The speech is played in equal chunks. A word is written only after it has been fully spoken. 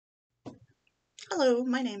Hello,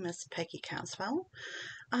 my name is Peggy Caswell.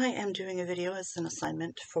 I am doing a video as an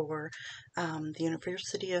assignment for the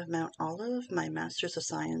University of Mount Olive, my Master's of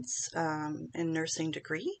Science in Nursing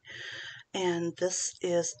degree. And this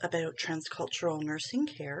is about transcultural nursing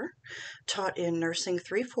care, taught in Nursing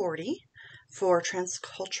 340 for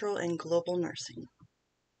transcultural and global nursing.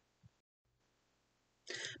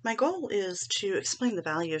 My goal is to explain the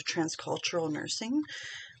value of transcultural nursing.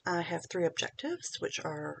 I have three objectives, which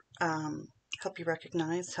are help you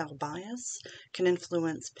recognize how bias can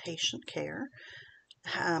influence patient care,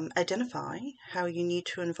 identify how you need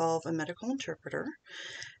to involve a medical interpreter,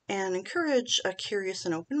 and encourage a curious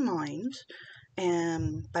and open mind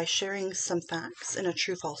by sharing some facts in a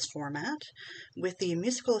true-false format with the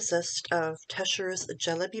musical assist of Tesher's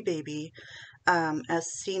Jalebi Baby as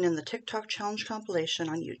seen in the TikTok challenge compilation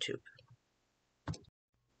on YouTube.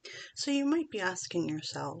 So you might be asking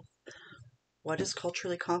yourself, what is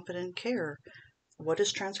culturally competent care? What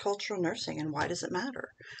is transcultural nursing and why does it matter?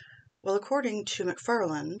 Well, according to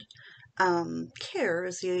McFarland, care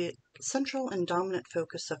is the central and dominant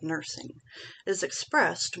focus of nursing. It is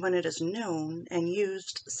expressed when it is known and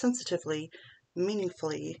used sensitively,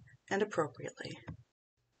 meaningfully, and appropriately.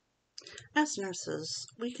 As nurses,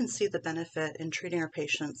 we can see the benefit in treating our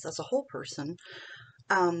patients as a whole person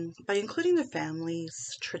by including their families,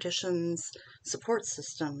 traditions, support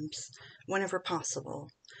systems whenever possible.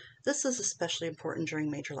 This is especially important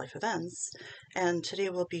during major life events, and today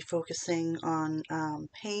we'll be focusing on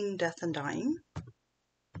pain, death, and dying.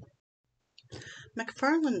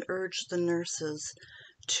 McFarland urged the nurses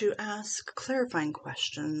to ask clarifying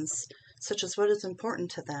questions, such as what is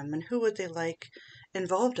important to them and who would they like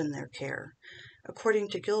involved in their care. According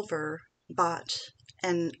to Gilver, Bott,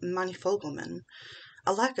 and Manifogelman,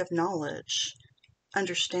 a lack of knowledge,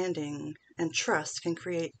 understanding, and trust can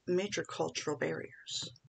create major cultural barriers.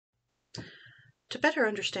 To better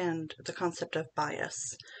understand the concept of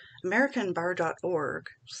bias, AmericanBar.org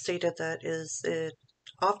stated that it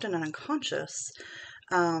often an unconscious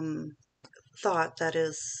thought that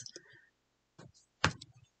is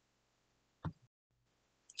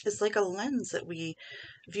like a lens that we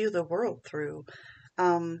view the world through,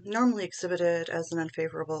 normally exhibited as an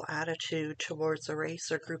unfavorable attitude towards a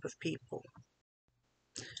race or group of people.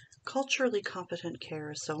 Culturally competent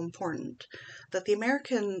care is so important that the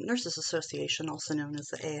American Nurses Association, also known as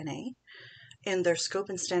the ANA, in their Scope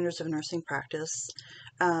and Standards of Nursing Practice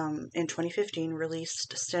in 2015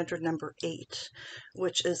 released standard number 8,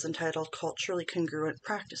 which is entitled Culturally Congruent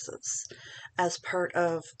Practices, as part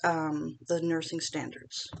of the nursing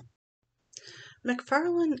standards.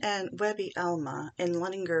 McFarland and Webby-Elma, in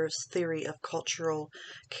Leninger's theory of cultural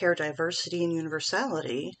care diversity and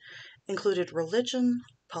universality, included religion,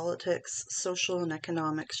 politics, social and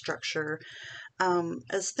economic structure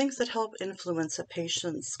as things that help influence a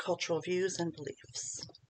patient's cultural views and beliefs.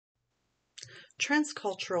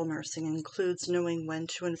 Transcultural nursing includes knowing when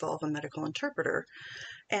to involve a medical interpreter,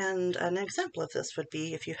 and an example of this would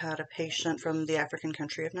be if you had a patient from the African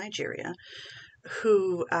country of Nigeria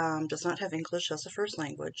who does not have English as a first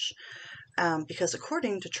language, because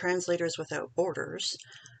according to Translators Without Borders,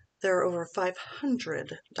 there are over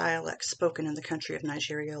 500 dialects spoken in the country of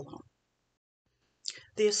Nigeria alone.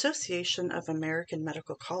 The Association of American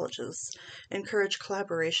Medical Colleges encourage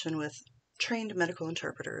collaboration with trained medical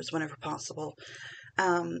interpreters whenever possible,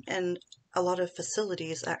 and a lot of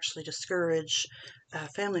facilities actually discourage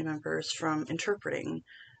family members from interpreting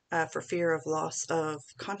for fear of loss of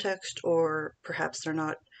context, or perhaps they're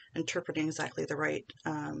not interpreting exactly the right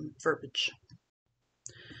verbiage.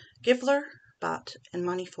 Givler, Bott, and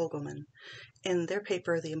Manifogelman, in their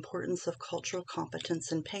paper, The Importance of Cultural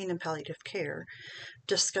Competence in Pain and Palliative Care,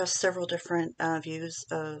 discuss several different views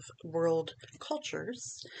of world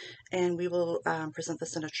cultures, and we will present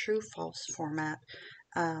this in a true-false format.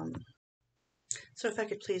 So if I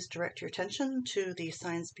could please direct your attention to the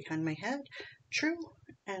signs behind my head, true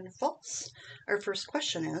and false. Our first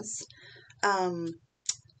question is,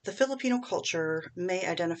 the Filipino culture may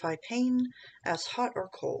identify pain as hot or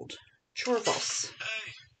cold. True or false?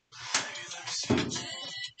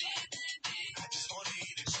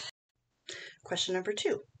 Question number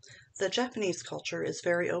 2. The Japanese culture is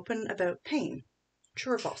very open about pain.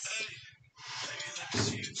 True or false?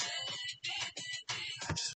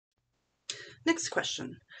 Next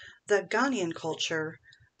question. The Ghanaian culture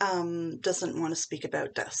doesn't want to speak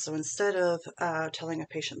about death. So instead of telling a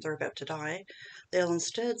patient they're about to die, they'll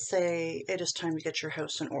instead say, it is time to get your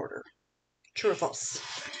house in order. True or false?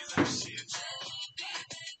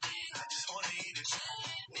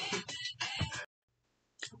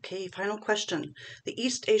 Okay, final question. The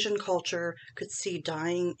East Asian culture could see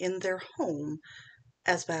dying in their home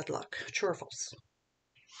as bad luck. True or false?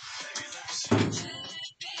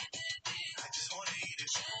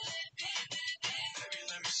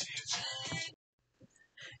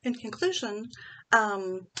 In conclusion,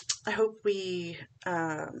 I hope we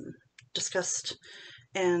discussed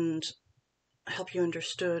and help you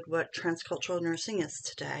understood what transcultural nursing is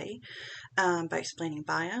today, by explaining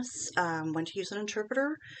bias, when to use an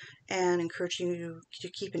interpreter, and encourage you to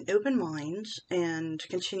keep an open mind and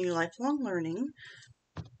continue lifelong learning.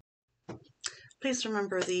 Please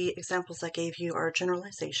remember the examples I gave you are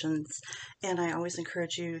generalizations, and I always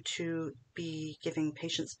encourage you to be giving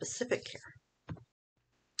patient-specific care.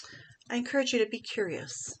 I encourage you to be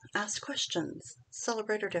curious, ask questions,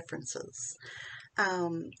 celebrate our differences,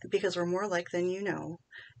 because we're more alike than you know,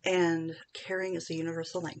 and caring is a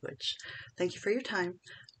universal language. Thank you for your time.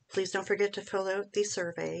 Please don't forget to fill out the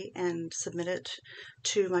survey and submit it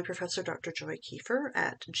to my professor, Dr. Joy Kiefer,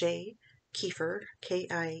 at jkieffer,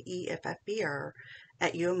 Kieffbr,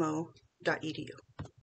 at umo.edu.